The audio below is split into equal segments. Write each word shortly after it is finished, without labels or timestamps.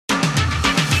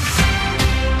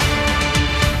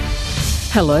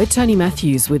Hello, Tony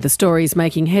Matthews with the stories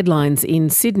making headlines in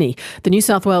Sydney. The New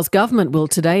South Wales government will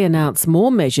today announce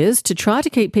more measures to try to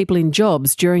keep people in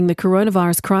jobs during the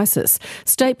coronavirus crisis.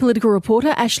 State political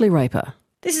reporter Ashley Raper.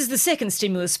 This is the second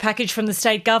stimulus package from the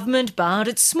state government, but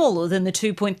it's smaller than the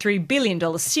 $2.3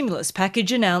 billion stimulus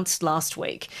package announced last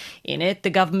week. In it,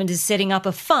 the government is setting up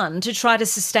a fund to try to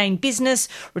sustain business,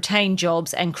 retain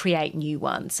jobs and create new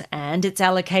ones. And it's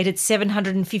allocated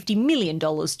 $750 million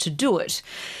to do it.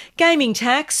 Gaming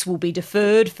tax will be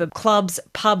deferred for clubs,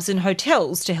 pubs and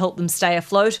hotels to help them stay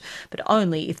afloat, but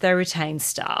only if they retain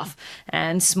staff.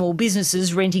 And small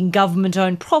businesses renting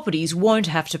government-owned properties won't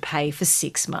have to pay for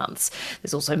 6 months.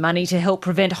 There's also money to help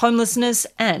prevent homelessness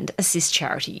and assist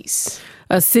charities.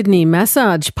 A Sydney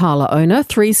massage parlour owner,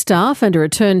 3 staff and a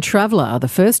returned traveller are the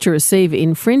first to receive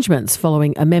infringements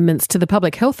following amendments to the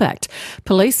Public Health Act.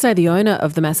 Police say the owner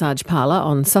of the massage parlour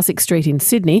on Sussex Street in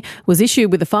Sydney was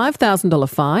issued with a $5,000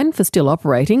 fine for still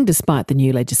operating despite the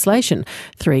new legislation.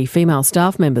 3 female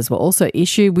staff members were also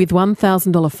issued with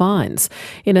 $1,000 fines.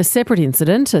 In a separate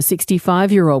incident, a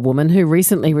 65-year-old woman who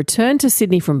recently returned to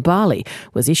Sydney from Bali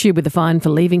was issued with a fine for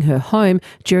leaving her home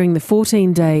during the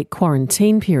 14-day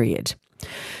quarantine period.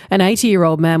 An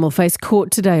 80-year-old man will face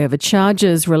court today over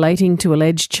charges relating to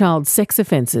alleged child sex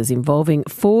offences involving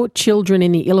 4 children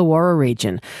in the Illawarra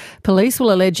region. Police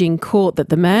will allege in court that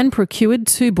the man procured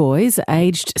 2 boys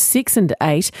aged 6 and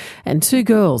 8 and 2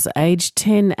 girls aged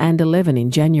 10 and 11 in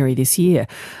January this year.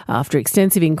 After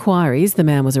extensive inquiries, the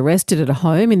man was arrested at a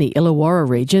home in the Illawarra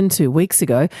region 2 weeks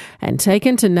ago and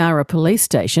taken to Nara Police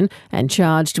Station and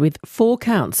charged with 4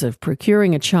 counts of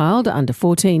procuring a child under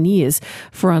 14 years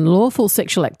for unlawful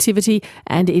sexual activity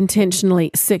and intentionally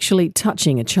sexually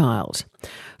touching a child.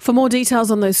 For more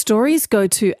details on those stories, go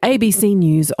to ABC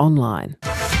News Online.